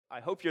I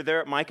hope you're there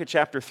at Micah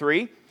chapter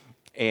 3,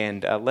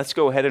 and let's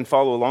go ahead and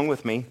follow along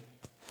with me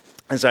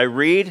as I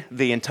read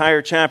the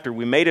entire chapter.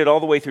 We made it all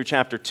the way through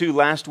chapter 2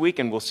 last week,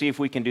 and we'll see if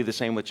we can do the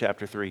same with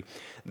chapter 3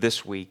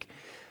 this week.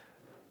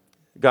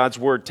 God's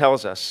word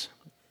tells us,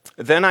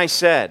 "Then I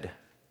said,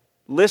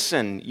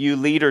 listen, you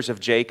leaders of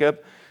Jacob,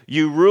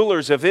 you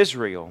rulers of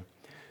Israel,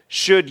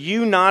 should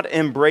you not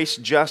embrace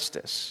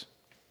justice,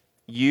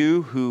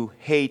 you who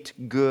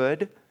hate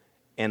good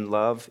and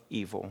love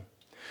evil?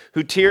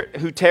 Who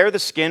tear the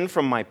skin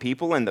from my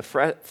people and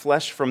the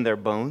flesh from their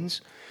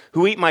bones,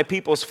 who eat my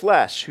people's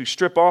flesh, who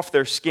strip off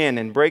their skin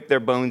and break their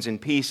bones in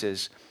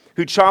pieces,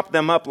 who chop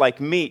them up like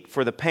meat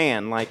for the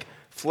pan, like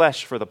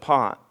flesh for the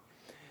pot.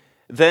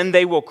 Then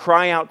they will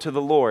cry out to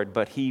the Lord,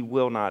 but he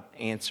will not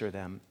answer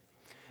them.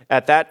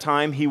 At that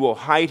time he will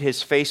hide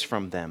his face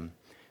from them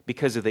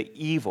because of the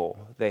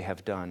evil they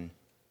have done.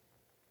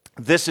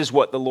 This is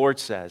what the Lord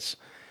says.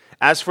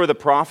 As for the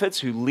prophets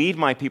who lead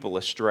my people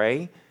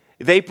astray,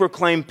 they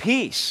proclaim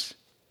peace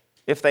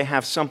if they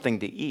have something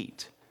to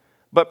eat,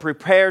 but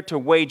prepare to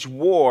wage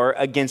war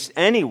against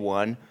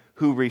anyone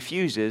who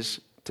refuses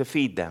to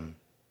feed them.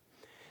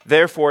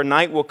 Therefore,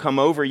 night will come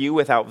over you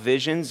without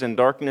visions and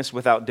darkness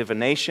without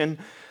divination.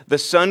 The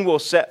sun will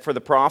set for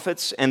the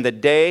prophets, and the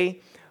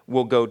day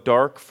will go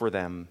dark for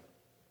them.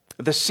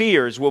 The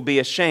seers will be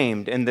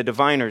ashamed, and the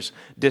diviners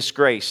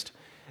disgraced.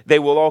 They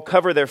will all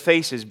cover their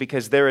faces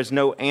because there is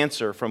no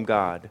answer from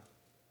God.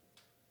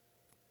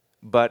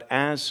 But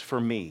as for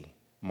me,"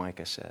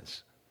 Micah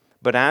says,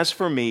 "but as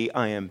for me,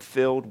 I am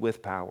filled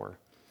with power,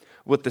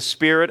 with the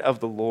Spirit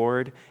of the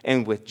Lord,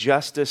 and with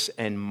justice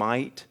and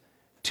might,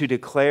 to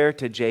declare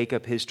to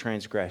Jacob his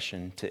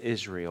transgression, to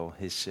Israel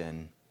his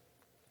sin.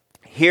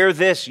 Hear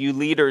this, you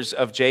leaders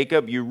of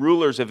Jacob, you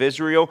rulers of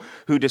Israel,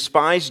 who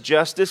despise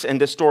justice and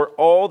distort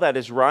all that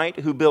is right,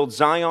 who build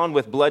Zion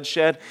with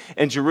bloodshed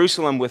and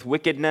Jerusalem with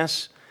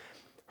wickedness.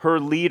 Her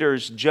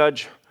leaders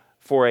judge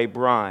for a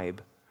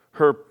bribe.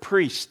 Her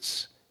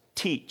priests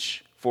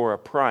teach for a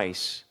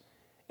price,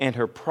 and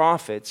her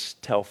prophets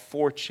tell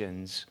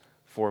fortunes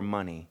for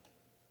money.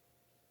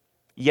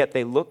 Yet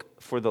they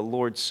look for the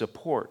Lord's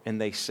support, and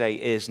they say,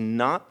 'Is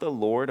not the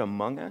Lord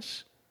among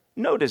us?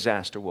 No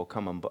disaster will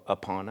come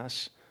upon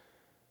us.'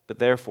 But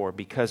therefore,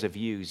 because of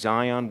you,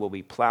 Zion will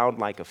be plowed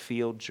like a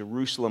field,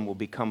 Jerusalem will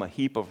become a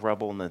heap of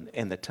rubble,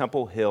 and the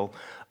temple hill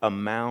a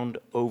mound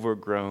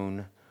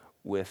overgrown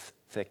with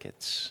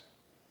thickets."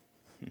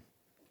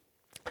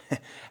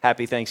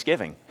 Happy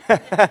Thanksgiving.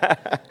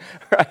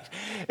 Right?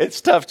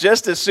 It's tough.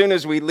 Just as soon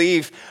as we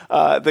leave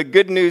the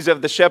good news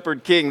of the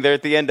shepherd king there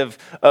at the end of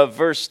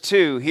verse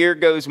 2, here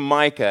goes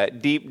Micah,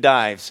 deep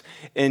dives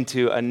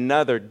into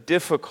another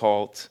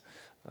difficult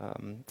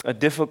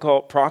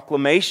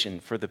proclamation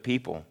for the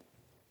people.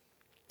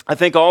 I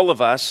think all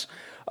of us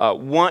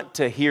want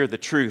to hear the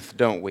truth,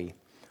 don't we?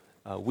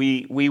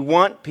 We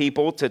want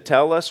people to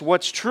tell us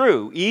what's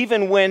true,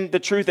 even when the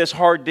truth is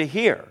hard to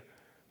hear.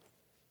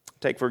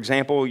 Take, for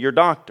example, your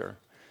doctor,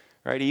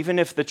 right? Even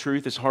if the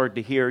truth is hard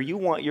to hear, you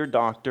want your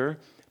doctor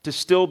to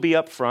still be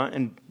upfront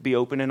and be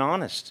open and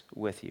honest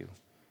with you.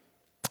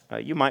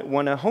 You might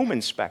want a home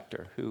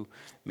inspector who,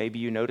 maybe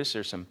you notice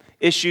there's some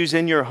issues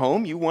in your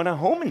home. You want a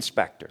home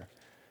inspector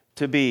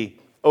to be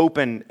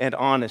open and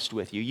honest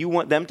with you. You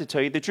want them to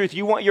tell you the truth.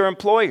 You want your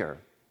employer,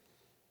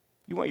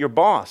 you want your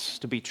boss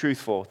to be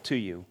truthful to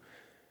you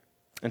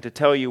and to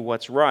tell you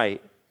what's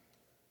right.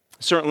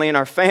 Certainly in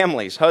our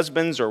families,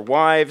 husbands or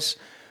wives,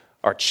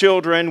 our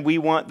children, we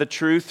want the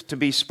truth to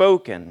be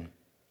spoken.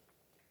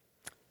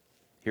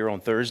 Here on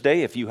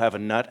Thursday, if you have a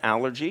nut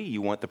allergy,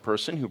 you want the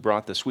person who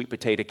brought the sweet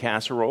potato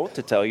casserole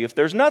to tell you if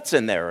there's nuts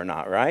in there or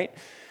not, right?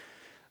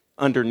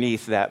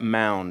 Underneath that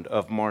mound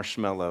of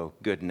marshmallow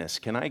goodness.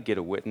 Can I get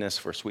a witness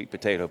for sweet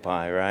potato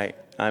pie, right?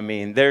 I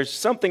mean, there's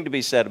something to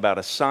be said about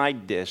a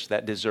side dish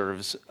that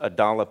deserves a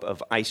dollop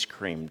of ice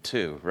cream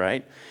too,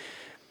 right?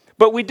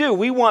 But we do.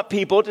 We want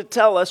people to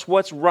tell us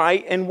what's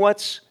right and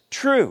what's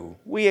true.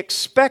 We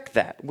expect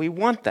that. We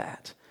want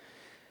that.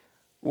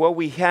 What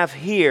we have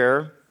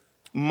here,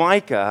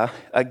 Micah,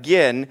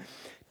 again,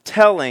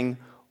 telling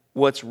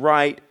what's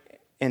right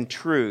and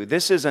true.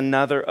 This is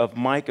another of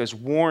Micah's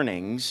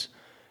warnings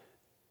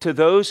to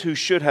those who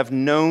should have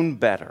known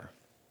better.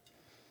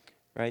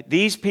 Right?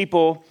 These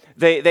people,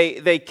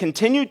 they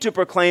continued to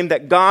proclaim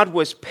that God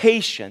was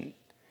patient.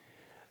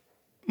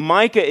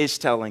 Micah is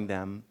telling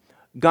them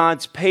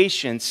God's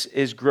patience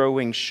is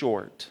growing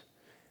short.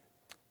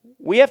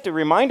 We have to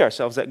remind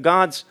ourselves that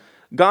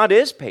God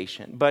is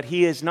patient, but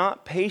he is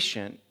not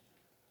patient.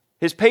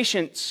 His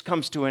patience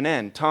comes to an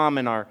end. Tom,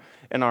 in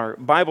our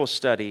Bible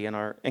study, in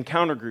our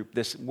encounter group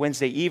this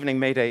Wednesday evening,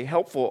 made a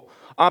helpful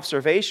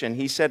observation.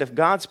 He said, if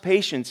God's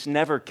patience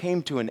never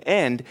came to an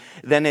end,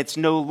 then it's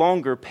no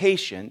longer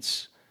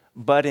patience,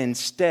 but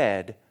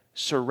instead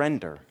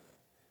surrender.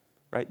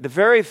 Right? The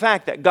very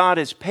fact that God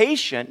is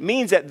patient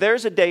means that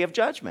there's a day of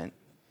judgment,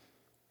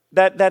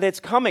 that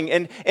it's coming.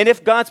 And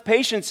if God's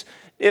patience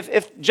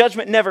If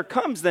judgment never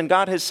comes, then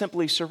God has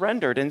simply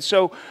surrendered. And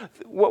so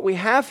what we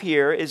have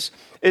here is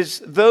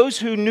those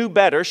who knew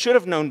better, should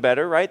have known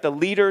better, right? The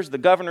leaders, the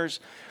governors,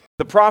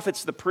 the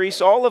prophets, the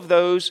priests, all of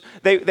those,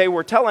 they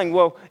were telling,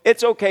 well,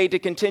 it's okay to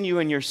continue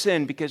in your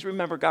sin because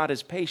remember, God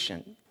is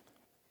patient.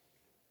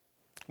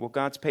 Well,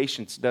 God's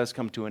patience does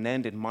come to an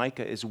end, and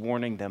Micah is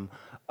warning them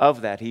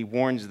of that. He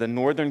warns the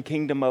northern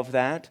kingdom of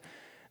that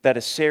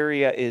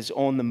Assyria is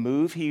on the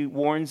move. He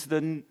warns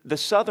the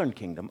southern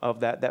kingdom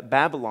of that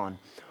Babylon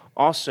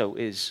also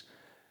is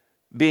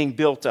being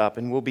built up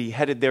and will be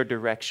headed their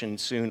direction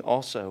soon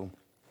also.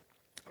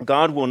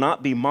 God will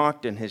not be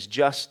mocked in his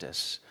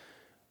justice.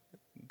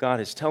 God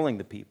is telling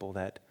the people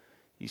that,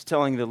 he's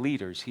telling the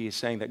leaders, he is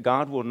saying that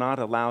God will not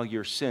allow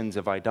your sins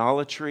of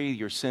idolatry,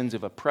 your sins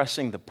of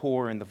oppressing the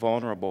poor and the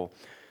vulnerable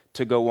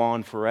to go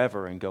on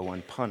forever and go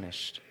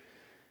unpunished.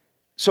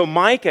 So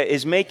Micah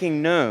is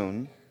making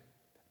known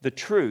the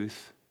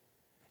truth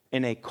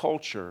in a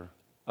culture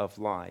of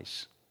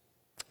lies.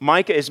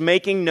 Micah is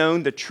making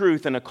known the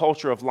truth in a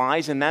culture of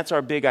lies, and that's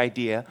our big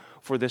idea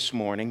for this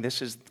morning.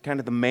 This is kind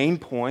of the main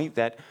point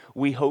that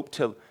we hope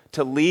to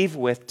leave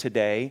with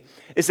today,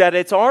 is that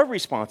it's our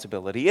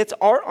responsibility, it's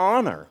our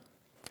honor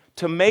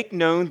to make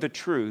known the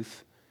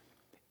truth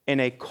in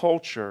a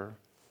culture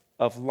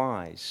of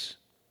lies.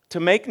 To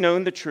make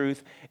known the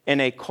truth in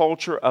a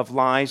culture of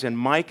lies, and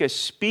Micah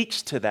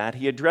speaks to that.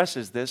 He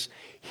addresses this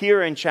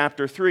here in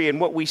chapter 3.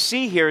 And what we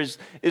see here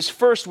is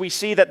first we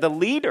see that the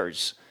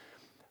leaders,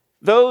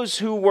 those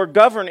who were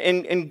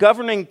in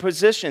governing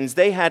positions,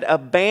 they had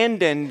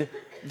abandoned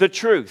the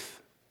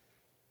truth.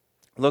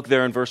 Look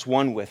there in verse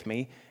 1 with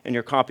me in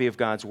your copy of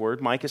God's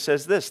Word. Micah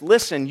says this,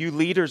 "Listen, you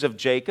leaders of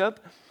Jacob,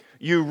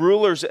 you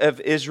rulers of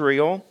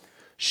Israel,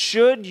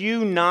 should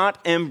you not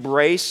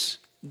embrace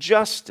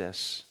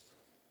justice?"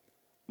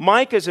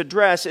 Micah's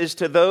address is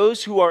to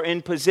those who are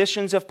in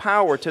positions of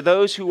power, to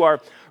those who are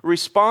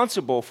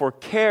responsible for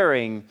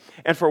caring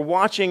and for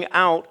watching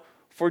out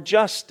for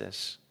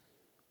justice.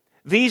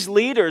 These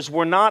leaders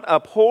were not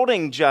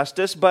upholding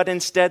justice, but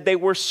instead they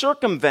were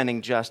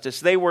circumventing justice.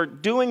 They were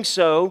doing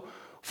so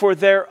for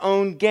their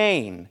own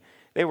gain.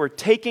 They were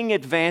taking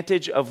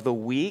advantage of the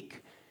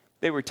weak.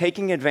 They were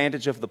taking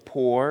advantage of the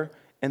poor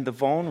and the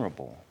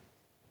vulnerable.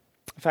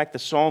 In fact, the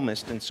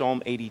psalmist in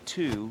Psalm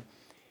 82,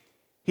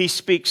 he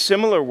speaks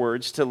similar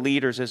words to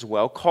leaders as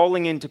well,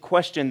 calling into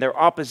question their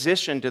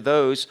opposition to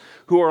those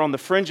who are on the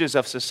fringes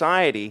of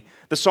society.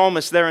 The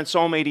psalmist there in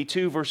Psalm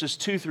 82, verses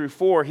 2 through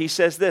 4, he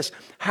says this,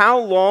 "How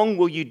long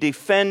will you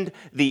defend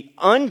the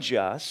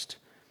unjust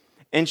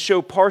and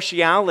show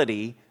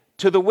partiality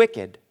to the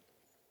wicked?"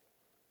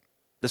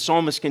 The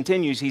psalmist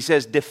continues, he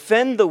says,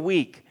 "Defend the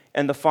weak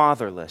and the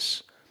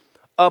fatherless.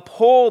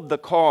 Uphold the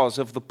cause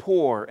of the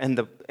poor and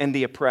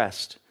the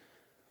oppressed.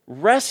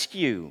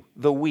 Rescue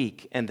the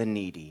weak and the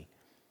needy.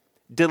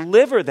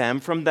 Deliver them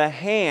from the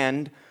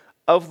hand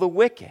of the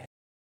wicked."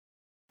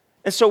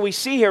 And so we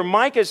see here,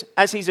 Micah,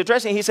 as he's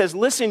addressing, he says,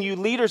 "Listen, you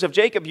leaders of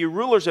Jacob, you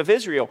rulers of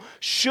Israel,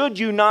 should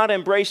you not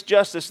embrace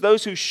justice?"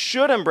 Those who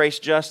should embrace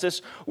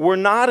justice were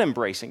not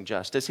embracing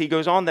justice. He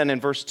goes on then in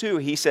verse 2,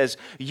 he says,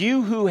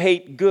 "You who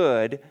hate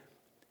good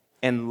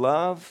and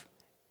love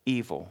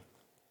evil."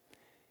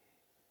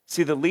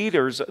 See, the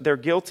leaders, they're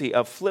guilty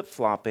of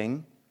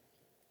flip-flopping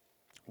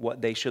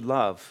what they should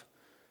love.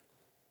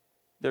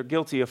 They're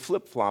guilty of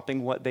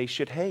flip-flopping what they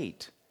should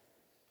hate.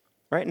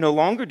 Right? No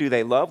longer do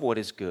they love what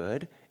is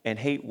good and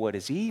hate what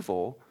is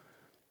evil,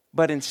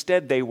 but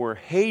instead they were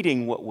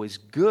hating what was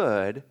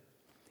good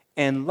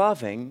and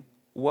loving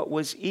what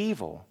was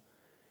evil.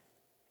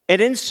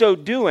 And in so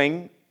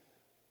doing,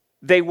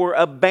 they were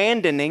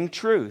abandoning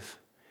truth.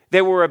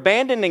 They were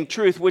abandoning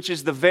truth, which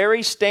is the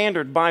very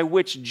standard by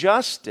which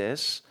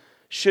justice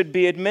should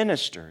be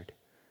administered.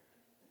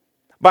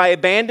 By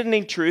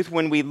abandoning truth,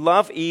 when we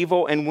love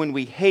evil and when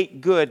we hate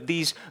good,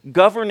 these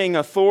governing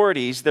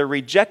authorities, they're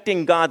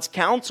rejecting God's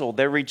counsel,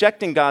 they're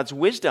rejecting God's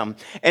wisdom,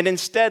 and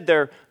instead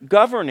they're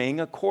governing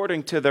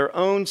according to their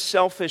own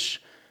selfish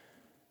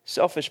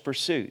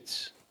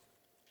pursuits.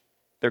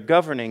 They're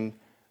governing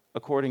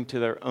according to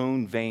their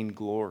own vain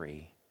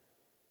glory.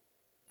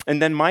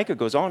 And then Micah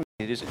goes on,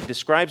 it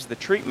describes the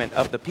treatment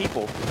of the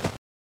people.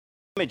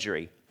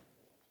 Imagery.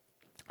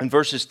 In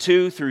verses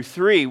 2 through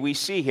 3, we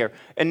see here,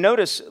 and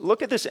notice,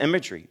 look at this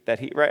imagery that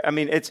he, right? I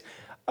mean, it's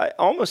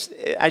almost,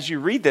 as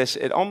you read this,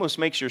 it almost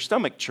makes your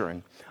stomach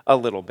churn a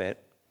little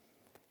bit.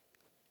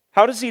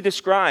 How does he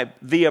describe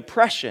the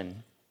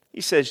oppression? He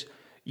says,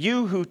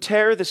 "You who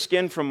tear the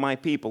skin from my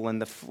people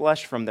and the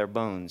flesh from their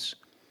bones,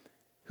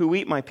 who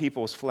eat my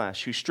people's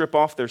flesh, who strip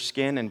off their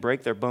skin and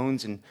break their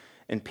bones in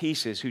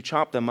pieces, who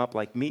chop them up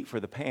like meat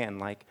for the pan,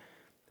 like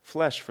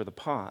flesh for the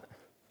pot."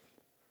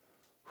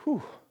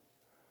 Whew.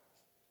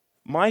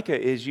 Micah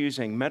is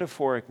using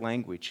metaphoric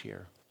language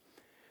here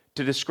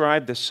to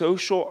describe the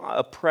social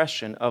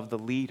oppression of the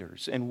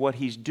leaders. And what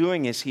he's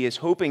doing is he is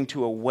hoping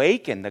to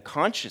awaken the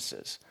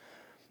consciousness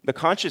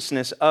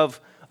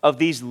of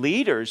these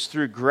leaders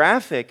through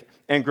graphic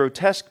and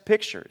grotesque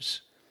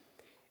pictures.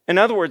 In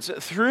other words,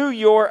 through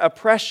your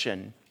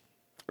oppression,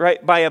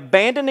 right? By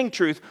abandoning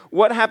truth,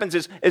 what happens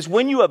is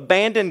when you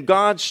abandon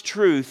God's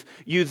truth,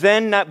 you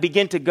then not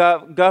begin to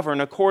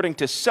govern according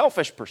to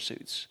selfish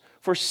pursuits,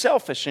 for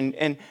selfish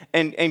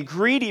and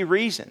greedy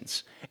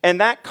reasons. And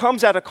that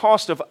comes at a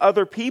cost of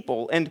other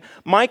people. And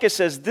Micah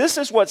says, this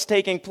is what's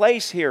taking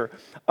place here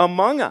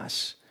among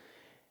us.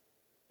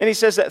 And he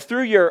says that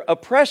through your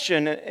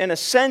oppression, in a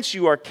sense,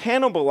 you are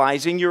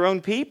cannibalizing your own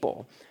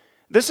people.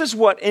 This is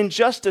what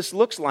injustice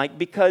looks like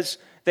because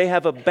they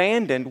have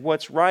abandoned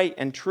what's right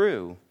and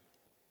true.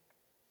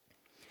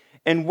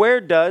 And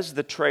where does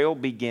the trail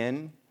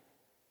begin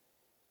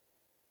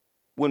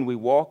when we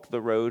walk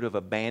the road of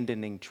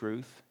abandoning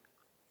truth?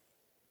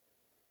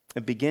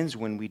 It begins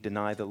when we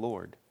deny the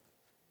Lord.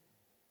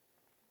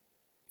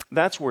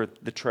 That's where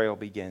the trail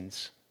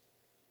begins.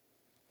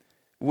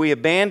 We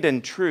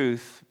abandon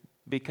truth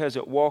because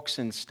it walks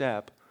in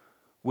step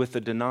with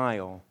the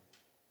denial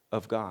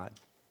of God.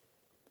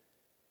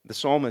 The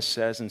psalmist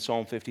says in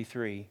Psalm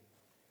 53,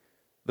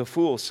 the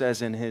fool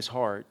says in his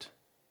heart,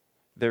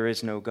 there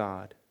is no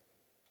God.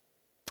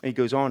 He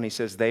goes on, he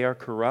says, they are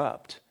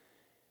corrupt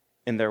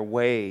and their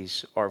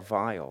ways are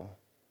vile.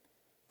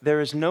 There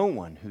is no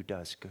one who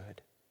does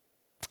good.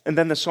 And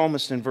then the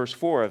psalmist in verse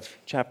 4 of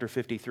chapter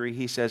 53,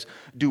 he says,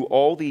 do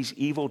all these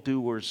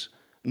evildoers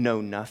know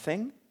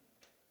nothing?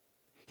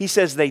 He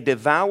says, they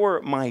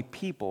devour my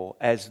people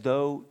as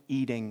though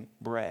eating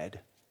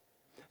bread.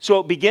 So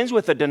it begins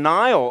with a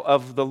denial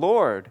of the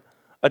Lord,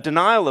 a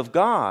denial of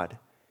God.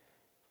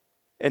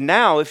 And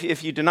now,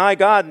 if you deny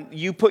God,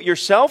 you put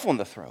yourself on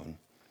the throne.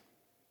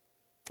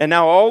 And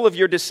now all of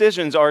your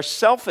decisions are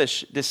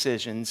selfish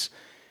decisions,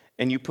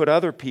 and you put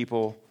other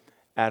people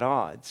at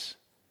odds.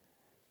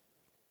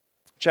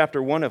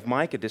 Chapter 1 of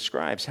Micah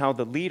describes how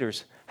the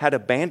leaders had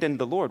abandoned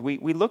the Lord. We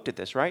looked at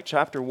this, right?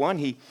 Chapter 1,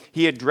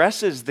 he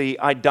addresses the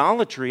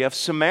idolatry of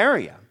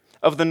Samaria,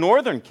 of the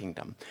northern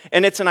kingdom.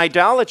 And it's an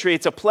idolatry,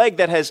 it's a plague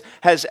that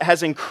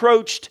has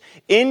encroached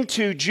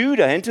into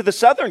Judah, into the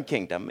southern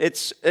kingdom.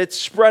 It's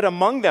spread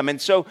among them. And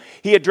so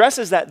he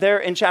addresses that there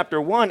in chapter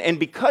 1. And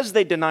because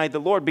they denied the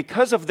Lord,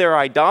 because of their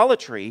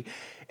idolatry,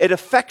 it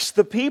affects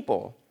the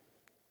people.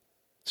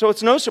 So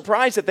it's no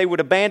surprise that they would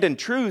abandon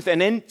truth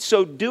and in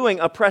so doing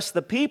oppress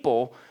the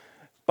people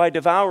by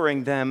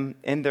devouring them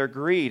in their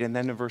greed. And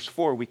then in verse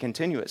 4 we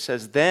continue. It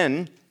says,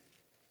 then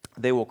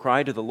they will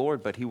cry to the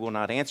Lord, but he will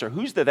not answer.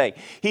 Who's the they?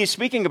 He's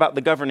speaking about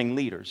the governing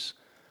leaders.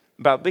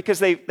 Because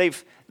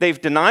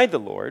they've denied the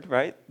Lord,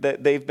 right?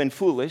 They've been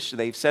foolish.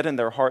 They've said in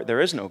their heart,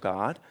 there is no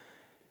God.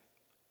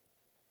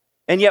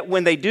 And yet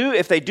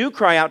if they do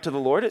cry out to the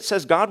Lord, it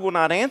says God will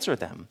not answer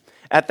them.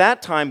 At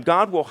that time,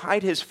 God will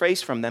hide his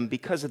face from them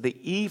because of the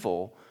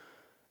evil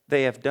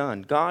they have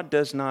done. God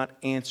does not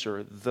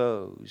answer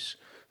those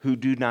who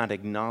do not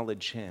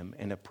acknowledge him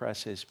and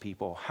oppress his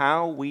people.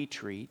 How we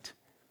treat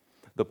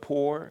the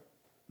poor,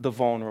 the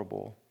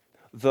vulnerable,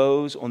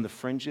 those on the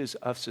fringes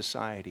of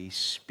society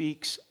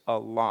speaks a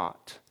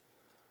lot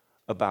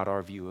about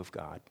our view of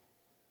God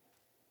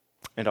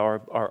and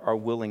our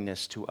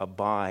willingness to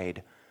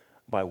abide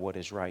by what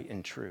is right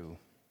and true.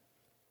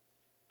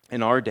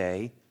 In our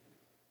day,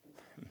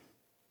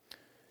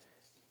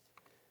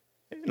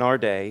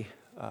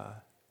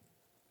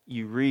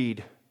 you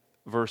read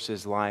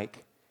verses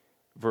like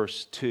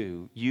verse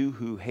 2, you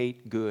who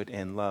hate good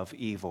and love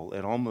evil.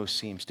 It almost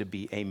seems to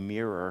be a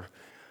mirror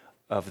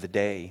of the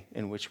day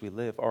in which we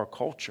live, our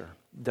culture,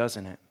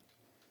 doesn't it?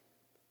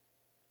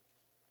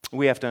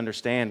 We have to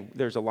understand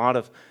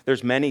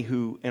there's many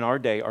who in our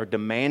day are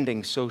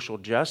demanding social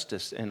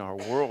justice in our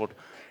world,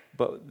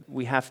 but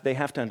they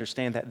have to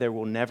understand that there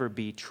will never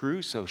be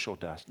true social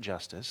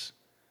justice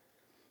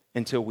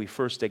until we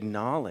first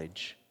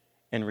acknowledge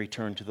and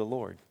return to the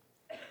Lord.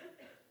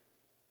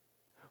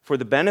 For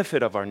the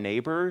benefit of our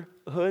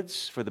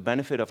neighborhoods, for the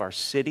benefit of our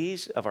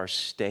cities, of our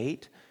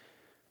state,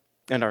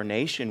 and our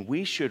nation,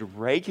 we should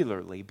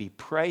regularly be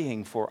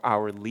praying for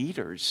our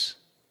leaders,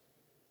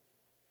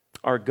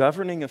 our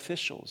governing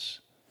officials,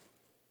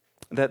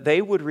 that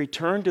they would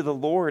return to the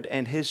Lord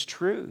and his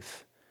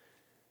truth.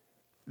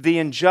 The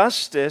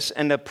injustice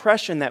and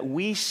oppression that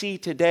we see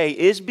today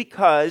is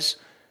because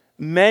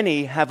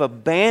many have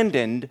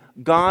abandoned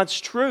God's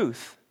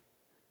truth.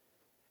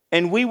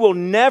 And we will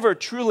never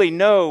truly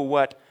know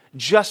what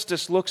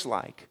justice looks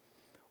like,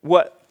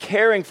 what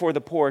caring for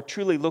the poor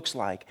truly looks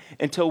like,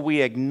 until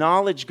we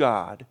acknowledge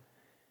God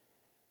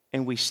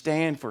and we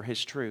stand for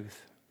his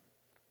truth.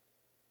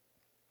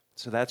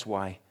 So that's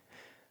why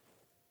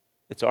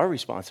it's our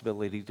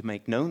responsibility to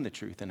make known the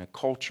truth in a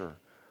culture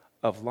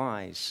of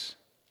lies.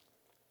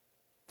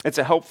 It's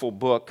a helpful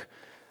book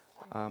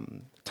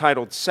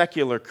titled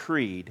Secular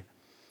Creed,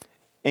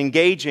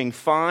 engaging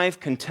 5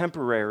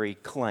 contemporary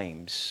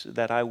claims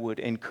that I would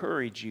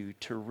encourage you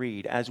to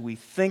read as we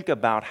think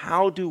about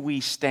how do we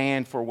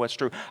stand for what's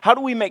true? How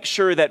do we make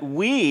sure that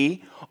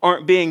we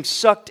aren't being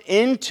sucked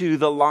into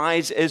the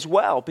lies as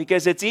well?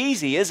 Because it's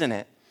easy, isn't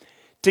it?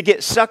 To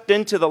get sucked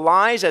into the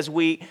lies as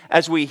we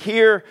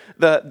hear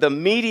the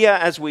media,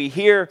 as we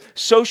hear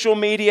social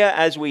media,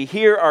 as we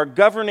hear our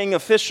governing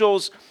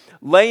officials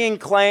laying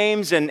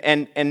claims and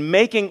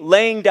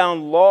laying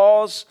down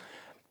laws,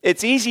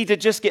 it's easy to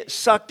just get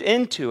sucked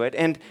into it.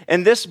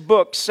 And this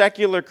book,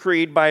 Secular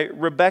Creed by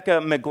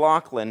Rebecca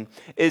McLaughlin,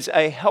 is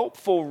a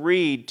helpful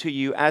read to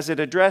you as it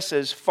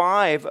addresses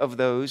 5 of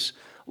those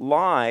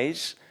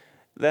lies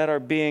that are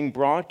being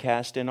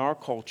broadcast in our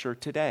culture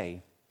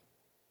today.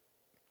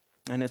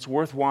 And it's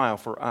worthwhile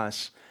for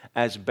us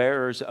as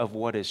bearers of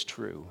what is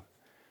true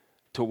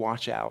to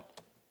watch out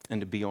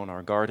and to be on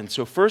our guard. And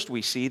so first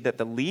we see that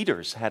the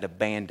leaders had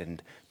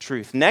abandoned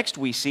truth. Next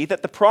we see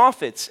that the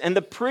prophets and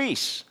the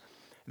priests,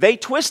 they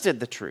twisted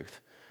the truth.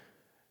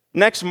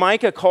 Next,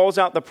 Micah calls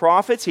out the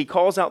prophets. He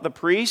calls out the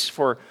priests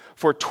for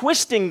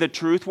twisting the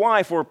truth.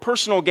 Why? For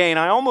personal gain.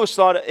 I almost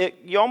thought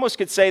you almost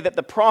could say that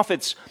the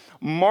prophets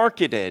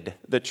marketed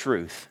the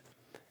truth.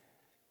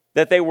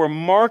 That they were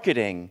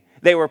marketing,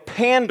 they were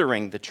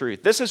pandering the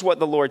truth. This is what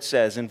the Lord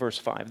says in verse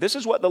 5. This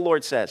is what the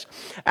Lord says.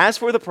 As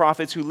for the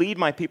prophets who lead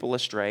my people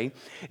astray,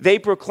 they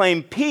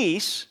proclaim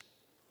peace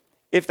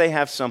if they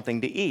have something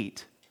to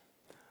eat,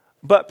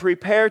 but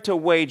prepare to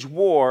wage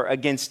war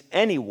against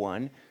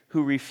anyone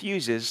who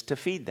refuses to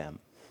feed them.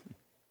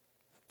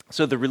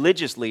 So the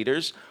religious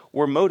leaders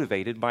were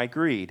motivated by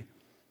greed.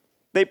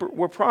 They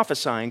were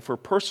prophesying for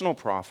personal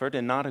profit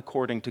and not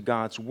according to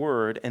God's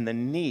word and the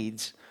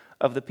needs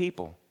of the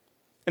people.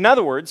 In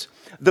other words,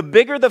 the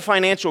bigger the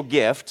financial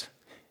gift,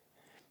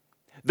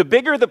 the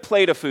bigger the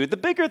plate of food, the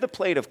bigger the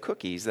plate of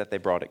cookies that they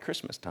brought at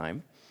Christmas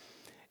time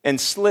and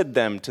slid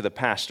them to the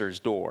pastor's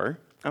door.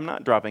 I'm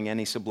not dropping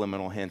any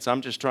subliminal hints.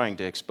 I'm just trying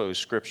to expose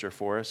Scripture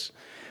for us.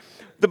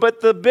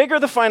 But the bigger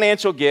the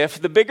financial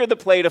gift, the bigger the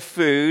plate of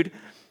food,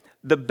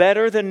 the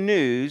better the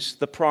news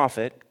the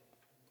prophet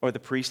or the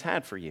priest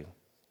had for you.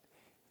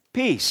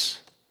 Peace.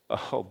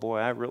 Oh boy,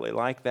 I really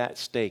like that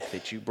steak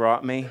that you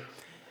brought me.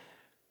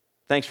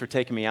 Thanks for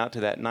taking me out to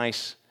that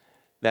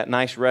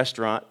nice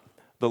restaurant.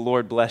 The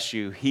Lord bless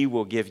you. He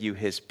will give you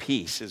his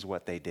peace, is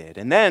what they did.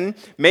 And then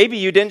maybe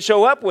you didn't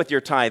show up with your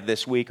tithe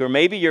this week, or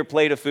maybe your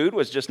plate of food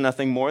was just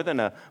nothing more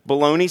than a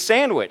bologna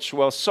sandwich.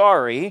 Well,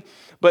 sorry,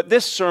 but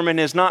this sermon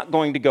is not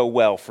going to go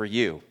well for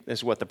you,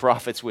 is what the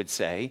prophets would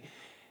say.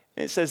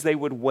 It says they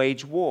would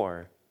wage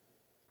war.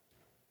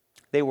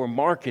 They were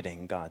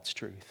marketing God's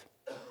truth.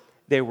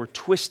 They were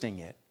twisting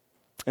it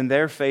in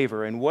their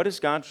favor. And what is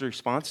God's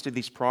response to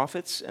these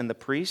prophets and the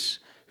priests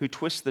who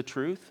twist the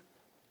truth?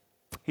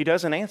 He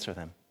doesn't answer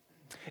them.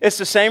 It's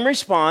the same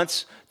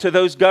response to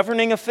those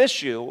governing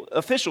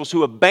officials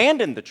who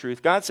abandoned the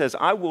truth. God says,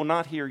 I will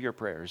not hear your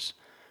prayers.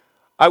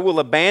 I will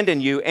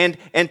abandon you. And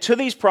to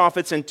these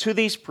prophets and to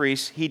these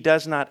priests, he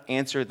does not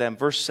answer them.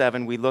 Verse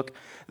 7, we look,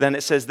 then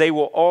it says, they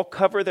will all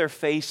cover their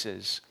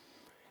faces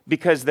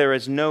because there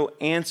is no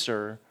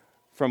answer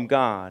from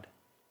God.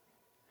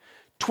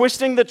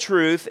 Twisting the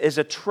truth is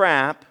a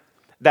trap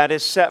that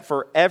is set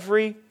for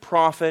every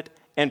prophet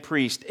and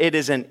priest. It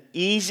is an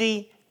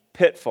easy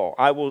pitfall.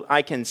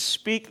 I can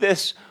speak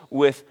this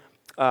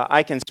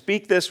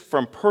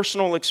from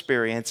personal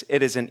experience.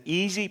 It is an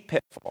easy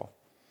pitfall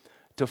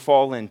to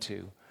fall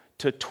into,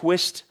 to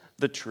twist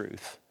the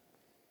truth,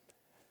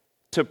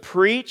 to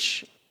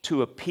preach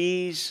to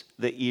appease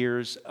the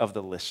ears of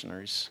the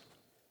listeners.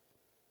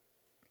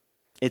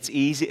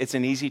 It's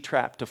an easy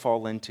trap to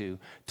fall into,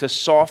 to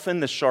soften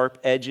the sharp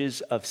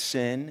edges of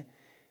sin.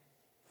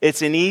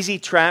 It's an easy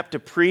trap to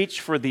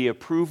preach for the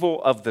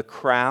approval of the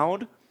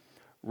crowd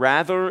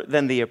rather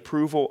than the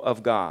approval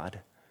of God.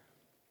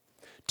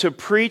 To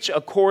preach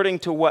according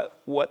to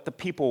what the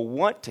people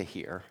want to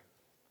hear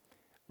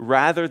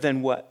rather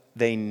than what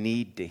they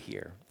need to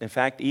hear. In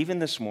fact, even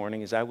this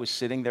morning as I was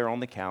sitting there on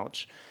the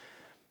couch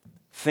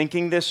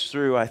thinking this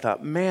through, I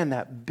thought, man,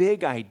 that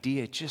big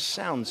idea just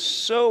sounds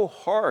so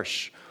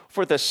harsh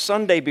for the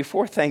Sunday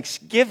before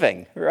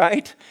Thanksgiving,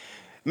 right?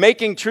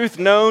 Making truth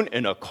known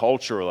in a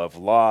culture of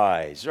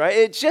lies, right?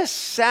 It just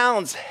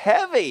sounds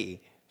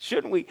heavy,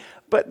 shouldn't we?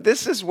 But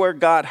this is where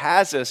God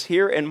has us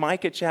here in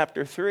Micah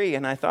chapter 3.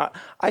 And I thought,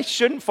 I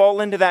shouldn't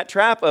fall into that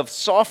trap of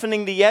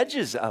softening the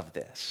edges of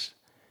this.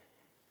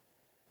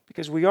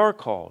 Because we are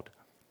called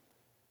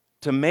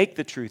to make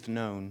the truth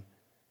known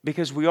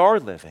because we are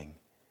living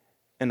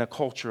in a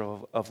culture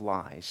of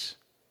lies.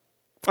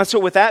 And so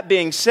with that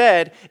being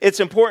said,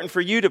 it's important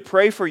for you to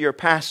pray for your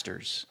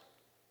pastors.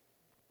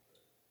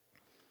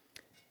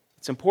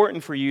 It's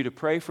important for you to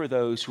pray for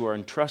those who are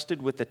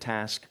entrusted with the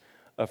task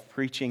of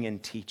preaching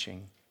and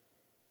teaching.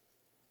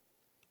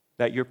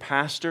 That your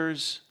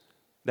pastors,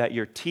 that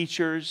your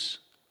teachers,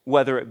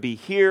 whether it be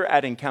here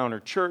at Encounter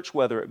Church,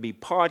 whether it be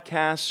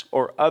podcasts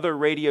or other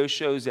radio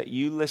shows that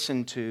you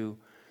listen to,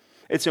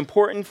 it's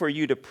important for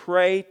you to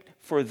pray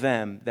for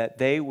them that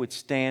they would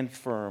stand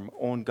firm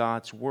on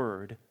God's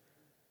word.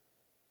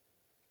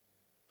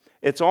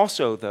 It's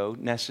also, though,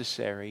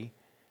 necessary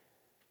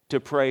to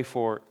pray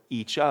for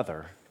each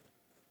other.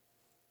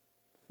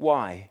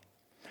 Why?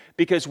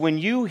 Because when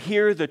you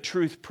hear the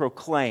truth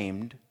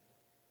proclaimed,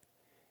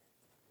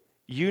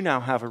 you now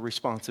have a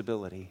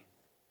responsibility.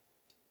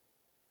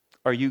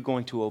 Are you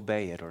going to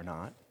obey it or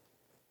not?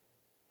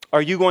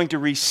 Are you going to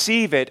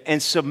receive it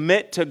and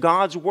submit to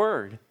God's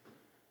word?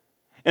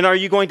 And are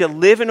you going to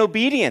live in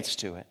obedience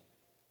to it?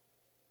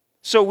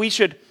 So we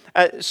should,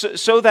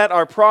 so that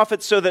our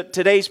prophets, so that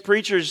today's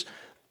preachers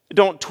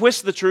don't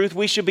twist the truth,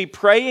 we should be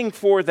praying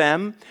for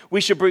them.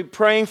 We should be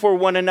praying for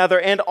one another.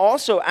 And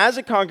also, as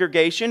a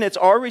congregation, it's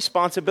our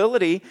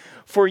responsibility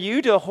for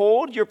you to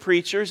hold your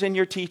preachers and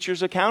your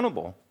teachers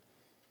accountable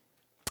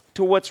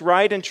to what's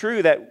right and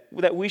true,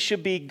 that we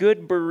should be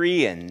good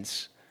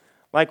Bereans,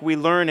 like we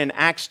learn in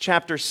Acts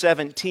chapter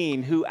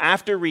 17, who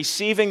after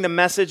receiving the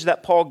message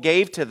that Paul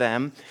gave to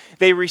them,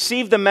 they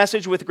received the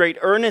message with great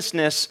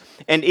earnestness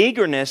and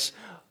eagerness,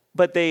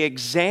 but they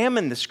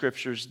examined the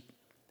scriptures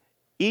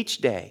each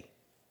day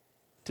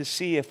to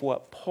see if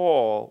what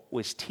Paul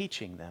was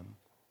teaching them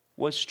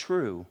was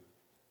true.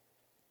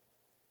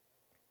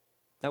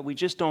 That we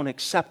just don't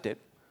accept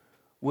it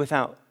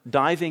without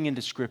diving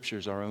into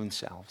scriptures our own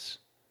selves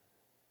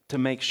to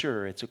make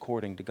sure it's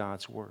according to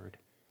God's word.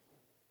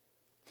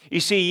 You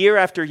see, year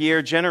after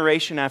year,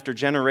 generation after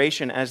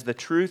generation, as the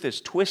truth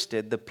is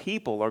twisted, the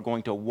people are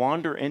going to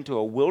wander into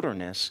a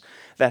wilderness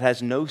that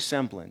has no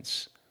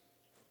semblance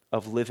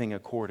of living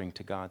according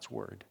to God's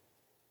word.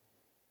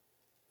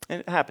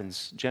 And it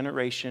happens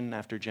generation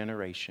after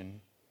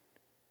generation.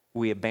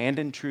 We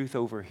abandon truth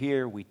over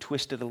here, we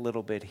twist it a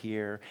little bit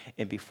here,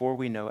 and before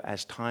we know,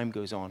 as time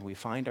goes on, we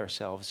find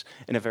ourselves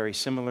in a very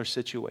similar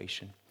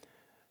situation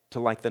to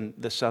like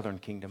the southern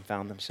kingdom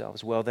found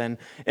themselves. Well then,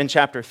 in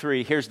chapter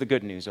 3, here's the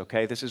good news,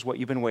 okay? This is what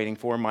you've been waiting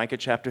for. Micah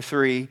chapter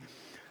 3,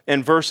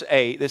 in verse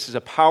 8, this is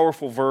a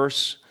powerful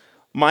verse.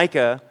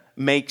 Micah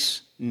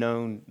makes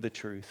known the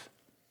truth.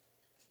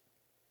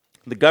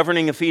 The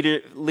governing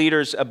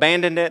leaders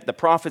abandoned it. The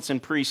prophets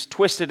and priests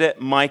twisted it.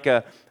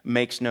 Micah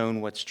makes known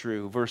what's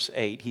true. Verse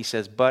 8, he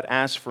says, "But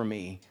as for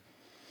me,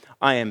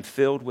 I am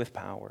filled with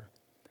power,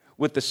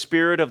 with the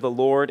Spirit of the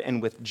Lord,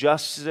 and with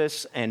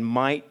justice and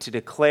might, to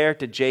declare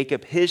to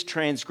Jacob his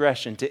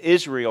transgression, to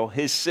Israel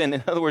his sin."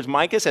 In other words,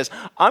 Micah says,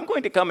 I'm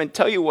going to come and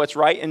tell you what's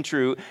right and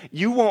true.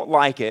 You won't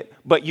like it,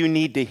 but you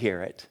need to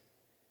hear it.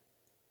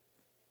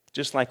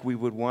 Just like we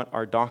would want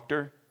our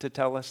doctor to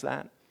tell us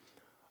that,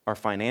 our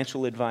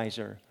financial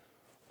advisor,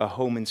 a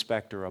home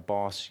inspector, a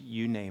boss,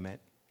 you name it.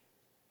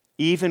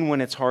 Even when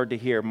it's hard to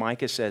hear,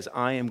 Micah says,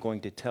 I am going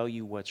to tell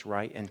you what's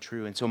right and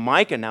true. And so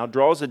Micah now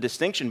draws a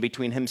distinction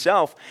between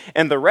himself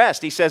and the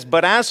rest. He says,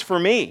 but as for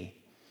me,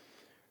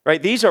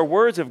 right? These are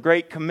words of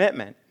great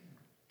commitment.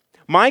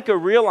 Micah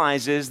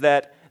realizes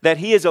that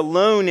he is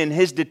alone in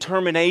his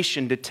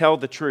determination to tell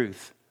the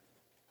truth.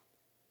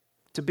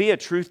 To be a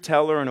truth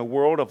teller in a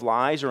world of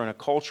lies or in a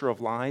culture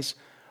of lies,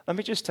 let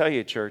me just tell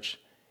you, church,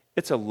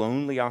 it's a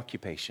lonely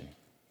occupation.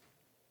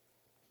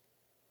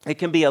 It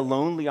can be a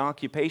lonely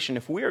occupation.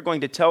 If we are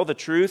going to tell the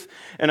truth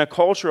in a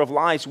culture of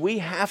lies, we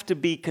have to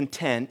be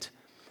content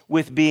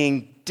with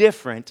being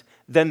different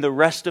than the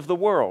rest of the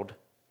world.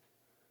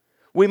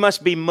 We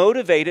must be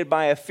motivated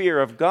by a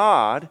fear of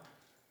God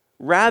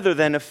rather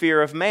than a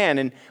fear of man.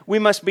 And we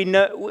must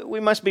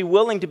be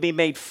willing to be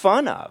made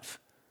fun of.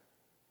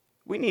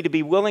 We need to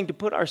be willing to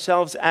put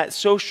ourselves at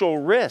social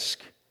risk.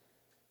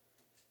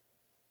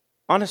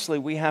 Honestly,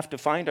 we have to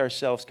find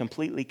ourselves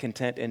completely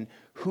content in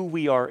who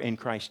we are in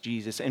Christ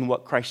Jesus and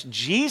what Christ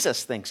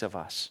Jesus thinks of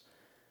us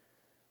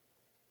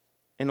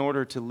in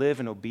order to live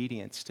in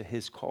obedience to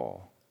his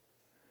call.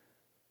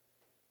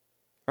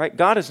 Right?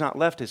 God has not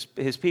left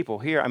his people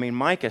here. I mean,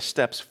 Micah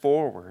steps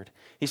forward.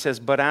 He says,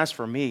 but as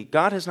for me,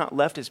 God has not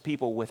left his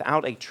people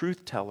without a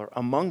truth teller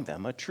among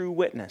them, a true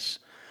witness,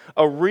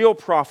 a real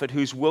prophet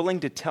who's willing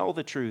to tell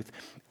the truth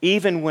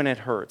even when it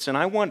hurts. And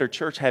I wonder,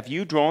 church, have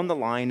you drawn the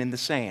line in the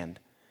sand?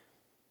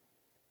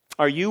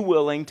 Are you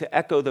willing to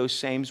echo those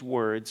same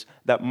words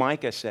that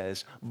Micah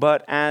says,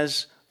 but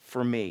as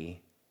for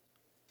me?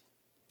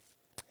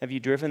 Have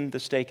you driven the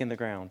stake in the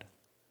ground?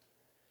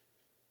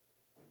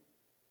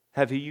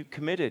 Have you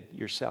committed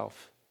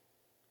yourself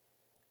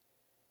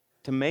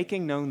to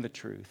making known the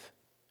truth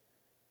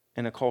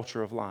in a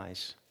culture of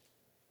lies?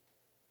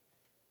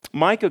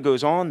 Micah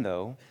goes on,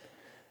 though,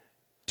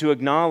 to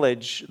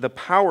acknowledge the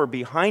power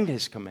behind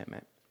his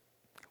commitment.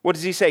 What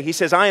does he say? He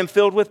says, I am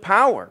filled with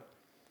power.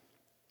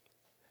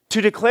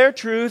 To declare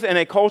truth in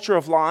a culture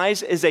of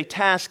lies is a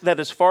task that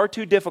is far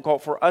too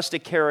difficult for us to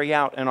carry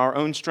out in our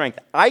own strength.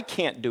 I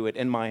can't do it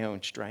in my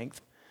own strength.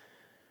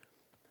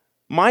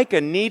 Micah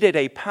needed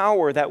a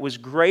power that was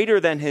greater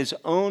than his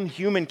own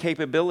human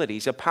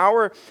capabilities, a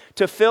power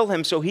to fill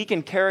him so he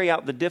can carry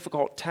out the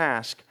difficult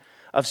task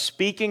of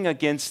speaking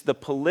against the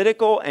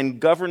political and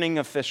governing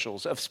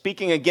officials, of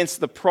speaking against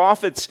the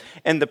prophets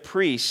and the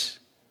priests.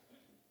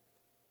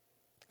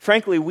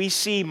 Frankly, we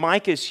see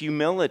Micah's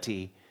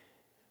humility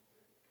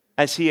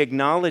as he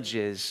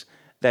acknowledges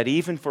that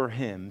even for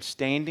him,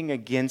 standing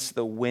against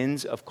the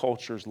winds of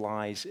culture's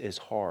lies is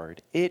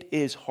hard. It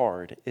is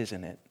hard,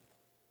 isn't it?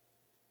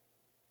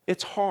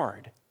 It's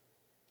hard.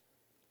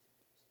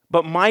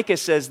 But Micah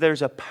says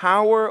there's a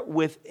power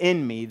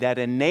within me that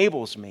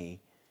enables me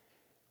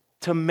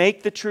to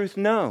make the truth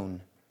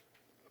known.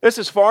 This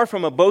is far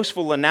from a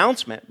boastful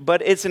announcement,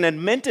 but it's an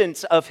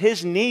admittance of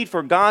his need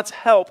for God's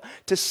help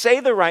to say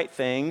the right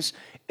things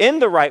in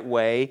the right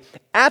way,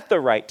 at the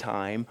right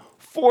time,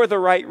 for the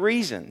right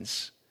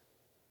reasons.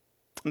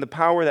 And the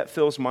power that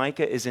fills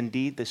Micah is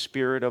indeed the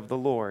Spirit of the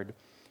Lord.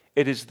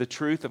 It is the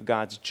truth of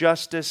God's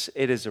justice.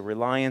 It is a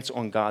reliance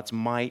on God's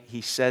might.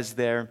 He says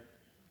there,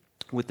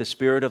 with the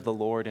Spirit of the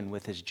Lord and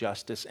with his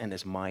justice and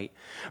his might.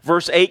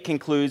 Verse 8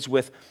 concludes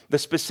with the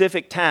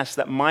specific task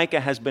that Micah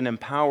has been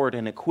empowered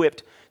and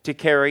equipped to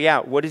carry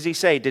out. What does he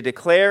say? To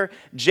declare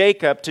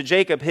to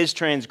Jacob his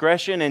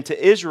transgression, and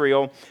to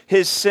Israel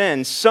his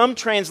sin. Some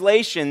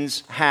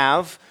translations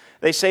have,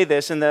 they say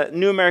this, in the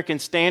New American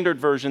Standard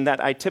Version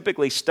that I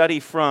typically study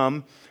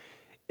from,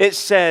 it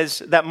says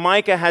that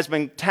Micah has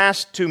been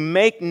tasked to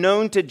make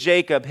known to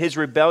Jacob his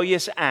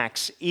rebellious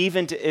acts,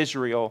 even to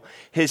Israel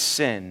his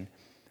sin.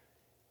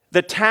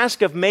 The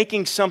task of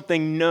making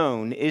something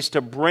known is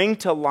to bring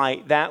to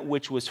light that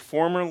which was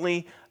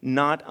formerly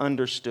not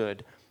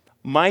understood.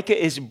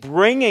 Micah is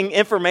bringing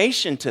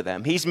information to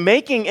them. He's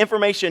making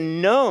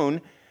information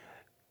known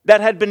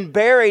that had been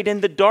buried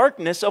in the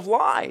darkness of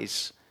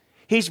lies.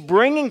 He's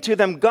bringing to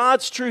them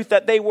God's truth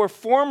that they were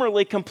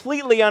formerly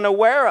completely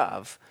unaware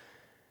of.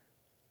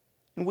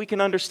 And we can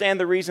understand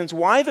the reasons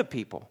why the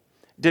people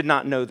did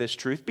not know this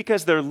truth,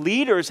 because their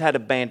leaders had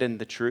abandoned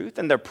the truth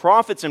and their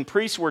prophets and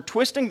priests were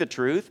twisting the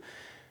truth.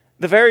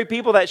 The very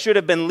people that should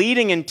have been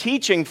leading and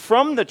teaching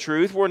from the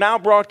truth were now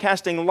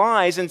broadcasting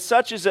lies, and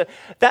such is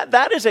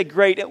that is a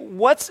great,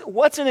 what's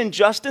an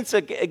injustice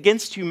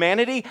against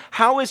humanity?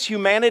 How is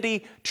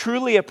humanity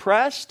truly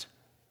oppressed?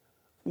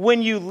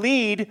 When you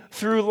lead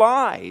through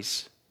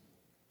lies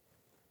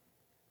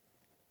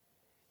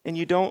and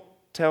you don't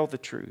tell the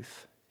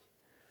truth.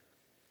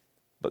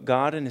 But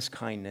God in his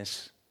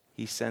kindness,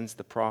 he sends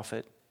the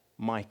prophet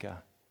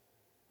Micah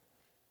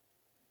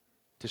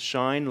to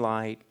shine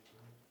light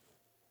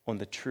on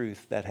the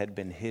truth that had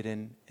been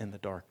hidden in the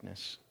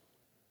darkness.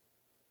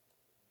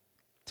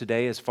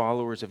 Today, as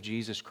followers of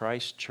Jesus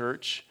Christ,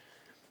 church,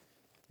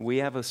 we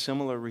have a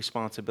similar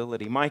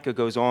responsibility. Micah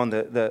goes on,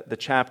 the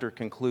chapter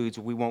concludes.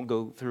 We won't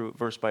go through it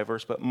verse by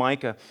verse, but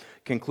Micah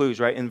concludes,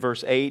 right? In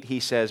verse 8, he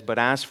says, but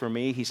as for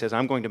me, he says,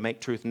 I'm going to make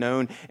truth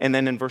known. And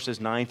then in verses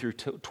 9 through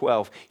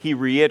 12, he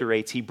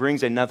reiterates, he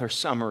brings another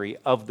summary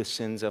of the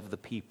sins of the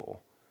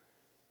people.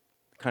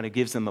 Kind of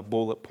gives them a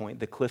bullet point,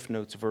 the Cliff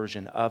Notes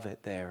version of it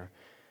there.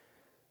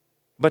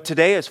 But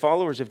today, as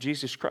followers of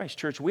Jesus Christ,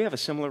 church, we have a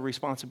similar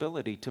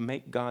responsibility to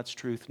make God's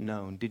truth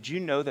known. Did you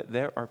know that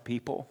there are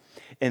people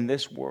in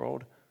this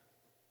world,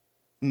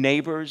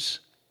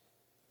 neighbors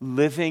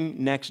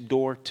living next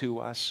door to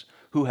us,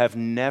 who have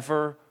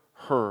never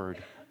heard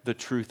the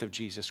truth of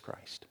Jesus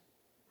Christ?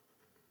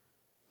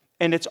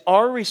 And it's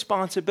our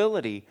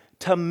responsibility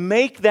to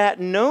make that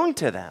known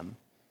to them.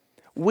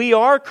 We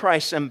are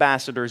Christ's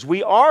ambassadors.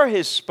 We are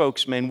his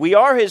spokesmen. We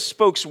are his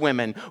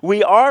spokeswomen.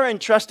 We are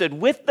entrusted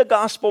with the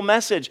gospel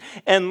message.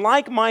 And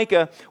like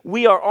Micah,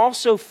 we are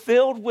also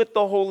filled with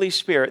the Holy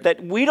Spirit,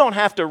 that we don't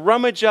have to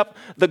rummage up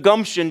the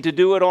gumption to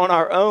do it on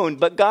our own,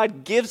 but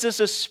God gives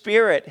us a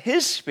spirit,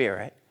 his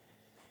spirit,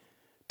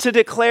 to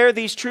declare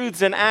these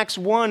truths. In Acts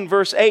 1,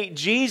 verse 8,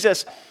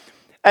 Jesus,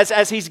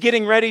 as he's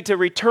getting ready to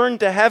return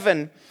to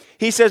heaven,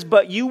 he says,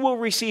 but you will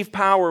receive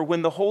power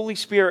when the Holy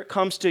Spirit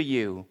comes to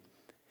you.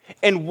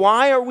 And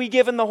why are we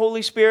given the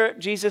Holy Spirit?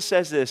 Jesus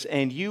says this,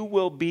 and you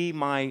will be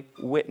my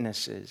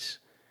witnesses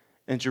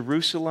in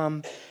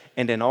Jerusalem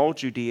and in all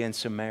Judea and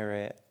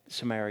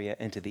Samaria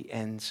and to the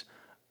ends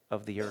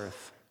of the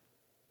earth.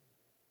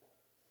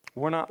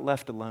 We're not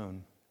left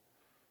alone.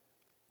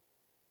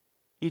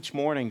 Each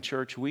morning,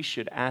 church, we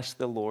should ask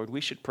the Lord,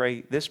 we should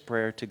pray this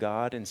prayer to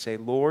God and say,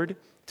 Lord,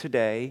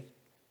 today,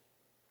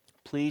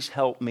 please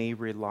help me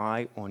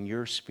rely on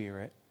your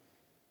Spirit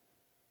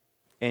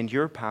and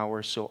your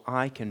power so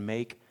I can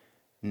make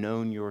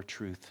known your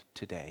truth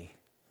today.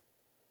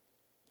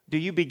 Do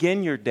you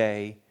begin your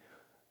day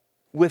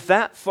with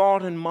that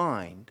thought in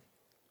mind,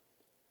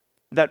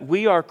 that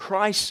we are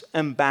Christ's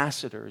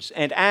ambassadors,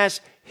 and as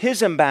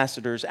his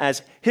ambassadors,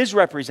 as his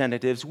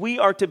representatives, we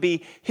are to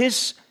be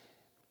his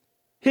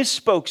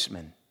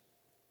spokesman.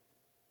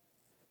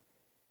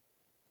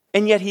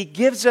 And yet he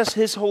gives us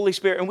his Holy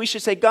Spirit, and we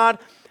should say, God,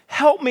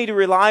 help me to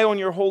rely on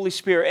your Holy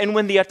Spirit. And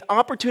when the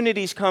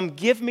opportunities come,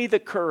 give me the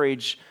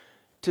courage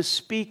to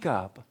speak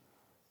up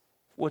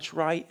what's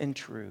right and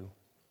true.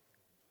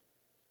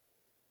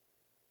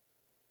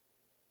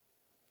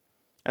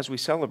 As we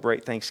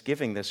celebrate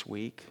Thanksgiving this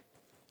week,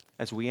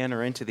 as we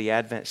enter into the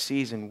Advent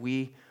season,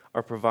 we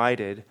are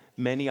provided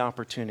many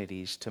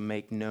opportunities to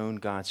make known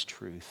God's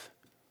truth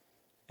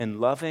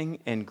in loving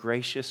and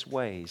gracious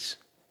ways.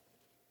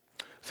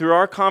 Through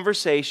our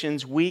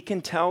conversations, we can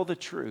tell the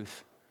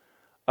truth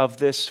of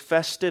this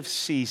festive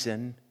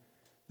season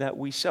that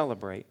we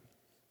celebrate.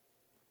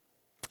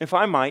 If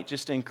I might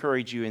just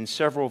encourage you in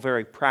several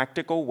very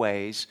practical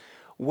ways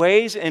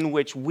in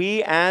which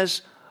we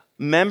as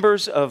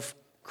members of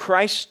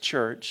Christ's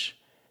church,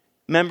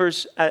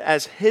 members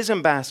as his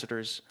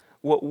ambassadors,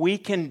 what we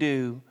can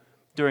do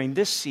during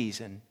this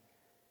season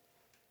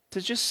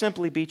to just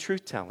simply be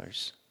truth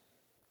tellers.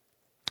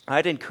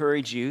 I'd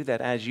encourage you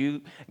that as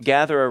you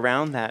gather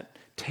around that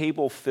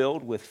table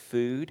filled with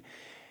food,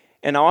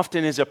 and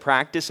often is a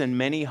practice in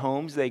many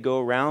homes, they go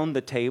around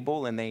the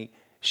table and they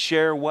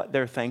share what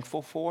they're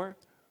thankful for.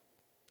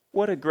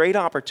 What a great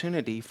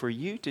opportunity for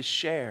you to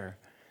share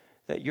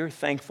that you're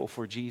thankful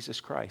for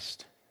Jesus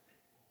Christ.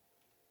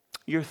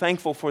 You're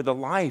thankful for the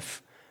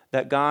life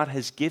that God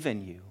has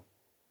given you,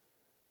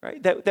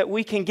 right? That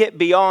we can get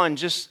beyond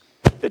just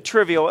the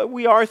trivial.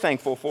 We are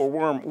thankful for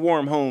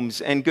warm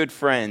homes and good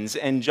friends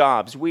and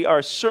jobs. We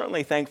are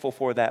certainly thankful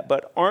for that.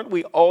 But aren't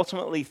we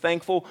ultimately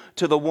thankful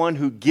to the one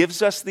who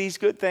gives us these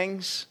good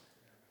things?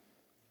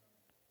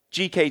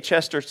 G.K.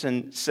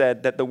 Chesterton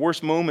said that the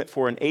worst moment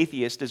for an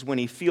atheist is when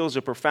he feels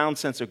a profound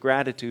sense of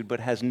gratitude but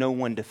has no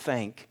one to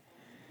thank.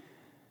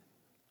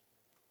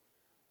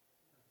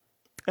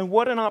 And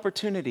what an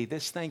opportunity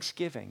this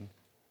Thanksgiving.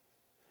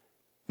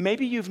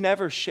 Maybe you've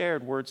never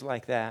shared words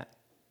like that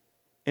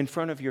in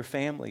front of your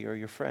family or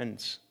your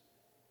friends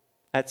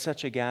at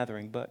such a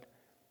gathering, but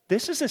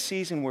this is a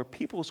season where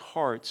people's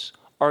hearts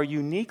are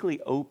uniquely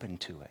open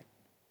to it.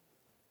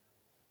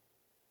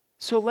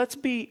 So let's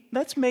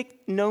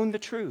make known the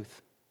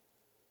truth.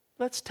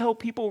 Let's tell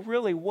people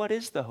really what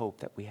is the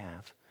hope that we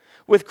have.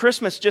 With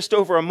Christmas just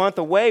over a month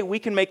away, we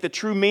can make the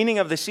true meaning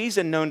of the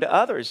season known to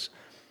others.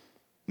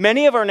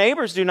 Many of our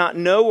neighbors do not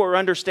know or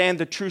understand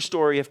the true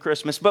story of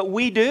Christmas, but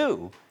we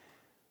do.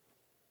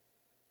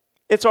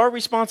 It's our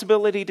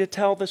responsibility to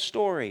tell the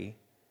story.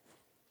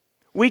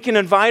 We can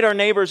invite our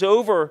neighbors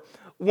over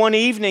one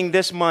evening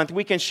this month.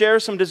 We can share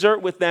some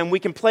dessert with them. We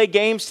can play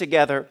games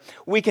together.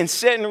 We can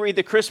sit and read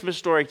the Christmas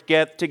story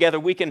together.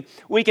 We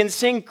can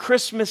sing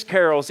Christmas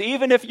carols,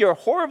 even if you're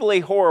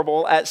horribly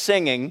horrible at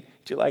singing.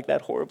 Do you like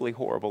that? Horribly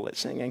horrible at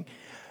singing.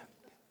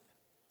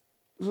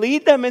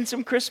 Lead them in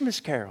some Christmas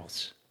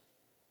carols.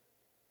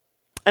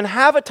 And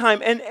have a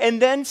time,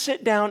 and then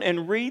sit down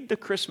and read the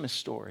Christmas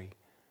story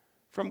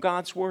from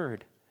God's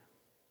Word.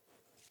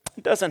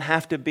 It doesn't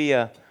have to be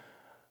a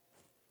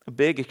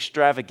big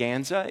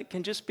extravaganza. It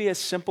can just be a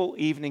simple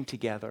evening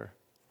together.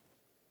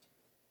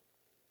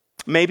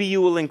 Maybe you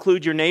will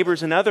include your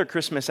neighbors in other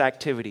Christmas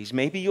activities.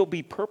 Maybe you'll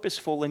be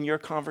purposeful in your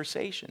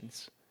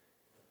conversations.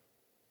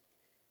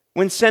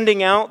 When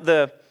sending out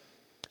the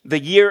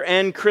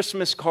year-end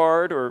Christmas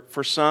card, or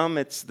for some,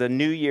 it's the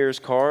New Year's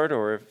card,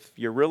 or if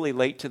you're really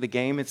late to the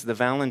game, it's the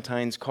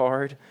Valentine's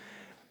card.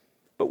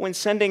 But when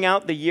sending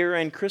out the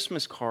year-end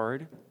Christmas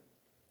card,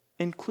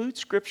 include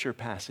scripture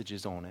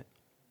passages on it.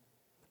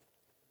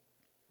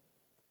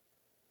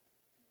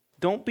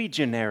 Don't be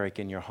generic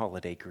in your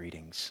holiday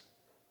greetings.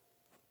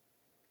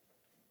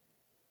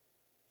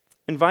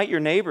 Invite your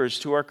neighbors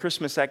to our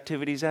Christmas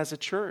activities as a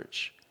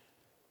church.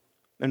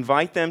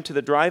 Invite them to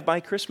the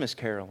drive-by Christmas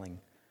caroling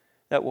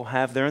that we'll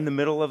have there in the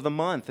middle of the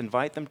month.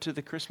 Invite them to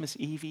the Christmas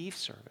Eve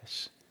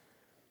service.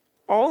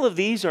 All of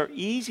these are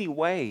easy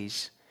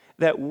ways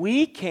that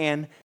we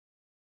can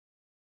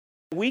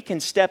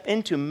step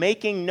into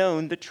making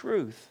known the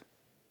truth.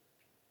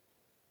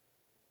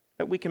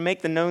 That we can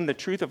make known the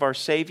truth of our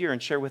Savior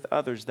and share with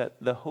others that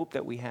the hope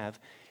that we have,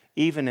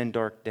 even in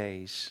dark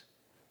days.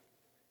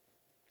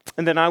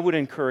 And then I would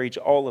encourage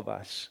all of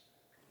us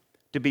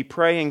to be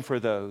praying for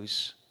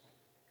those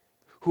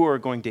who are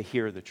going to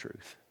hear the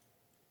truth.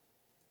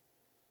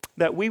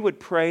 That we would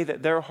pray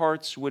that their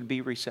hearts would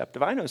be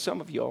receptive. I know some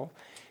of y'all,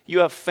 you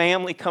have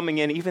family coming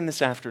in even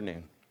this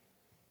afternoon.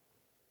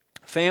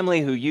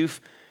 Family who you've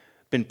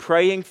been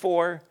praying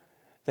for,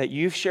 that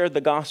you've shared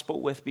the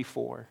gospel with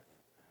before.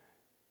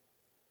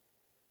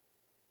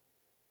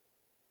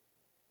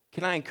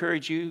 Can I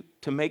encourage you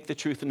to make the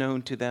truth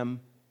known to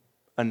them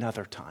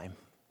another time?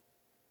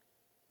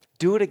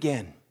 Do it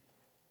again.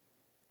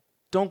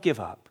 Don't give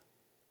up.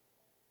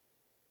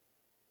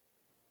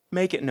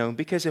 Make it known,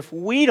 because if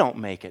we don't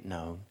make it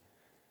known,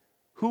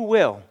 who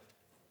will?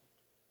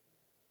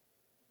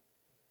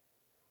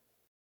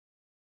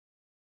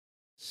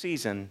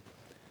 Season,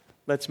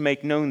 let's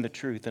make known the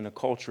truth in a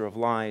culture of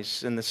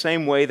lies. In the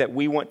same way that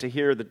we want to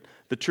hear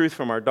the truth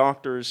from our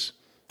doctors,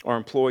 our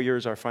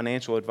employers, our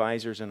financial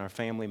advisors, and our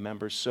family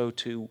members, so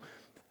too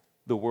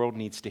the world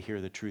needs to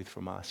hear the truth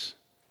from us.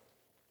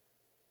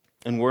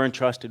 And we're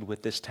entrusted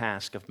with this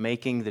task of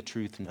making the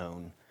truth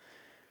known.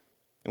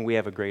 And we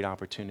have a great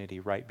opportunity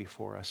right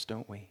before us,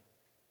 don't we?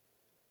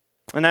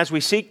 And as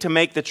we seek to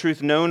make the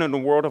truth known in a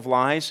world of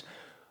lies,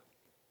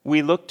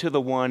 we look to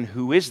the one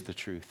who is the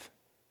truth,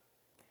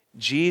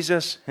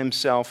 Jesus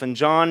himself. In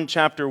John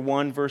chapter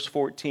 1, verse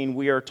 14,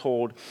 we are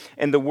told,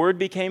 "And the Word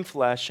became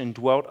flesh and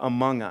dwelt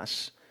among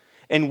us.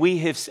 And we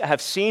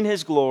have seen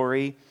his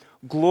glory,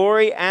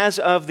 glory as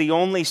of the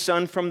only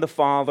Son from the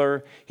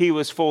Father. He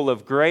was full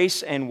of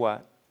grace and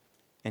what?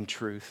 And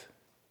truth."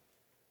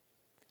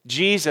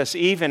 Jesus,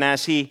 even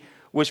as he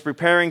was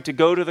preparing to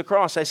go to the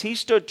cross, as he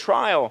stood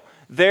trial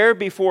there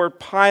before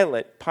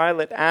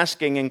Pilate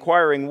asking,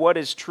 inquiring, what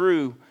is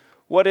true?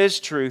 What is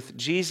truth?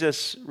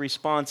 Jesus'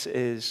 response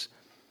is,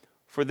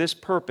 "For this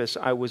purpose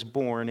I was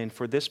born, and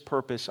for this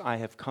purpose I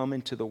have come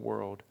into the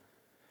world,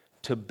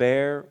 to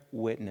bear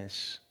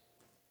witness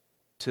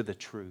to the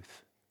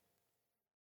truth.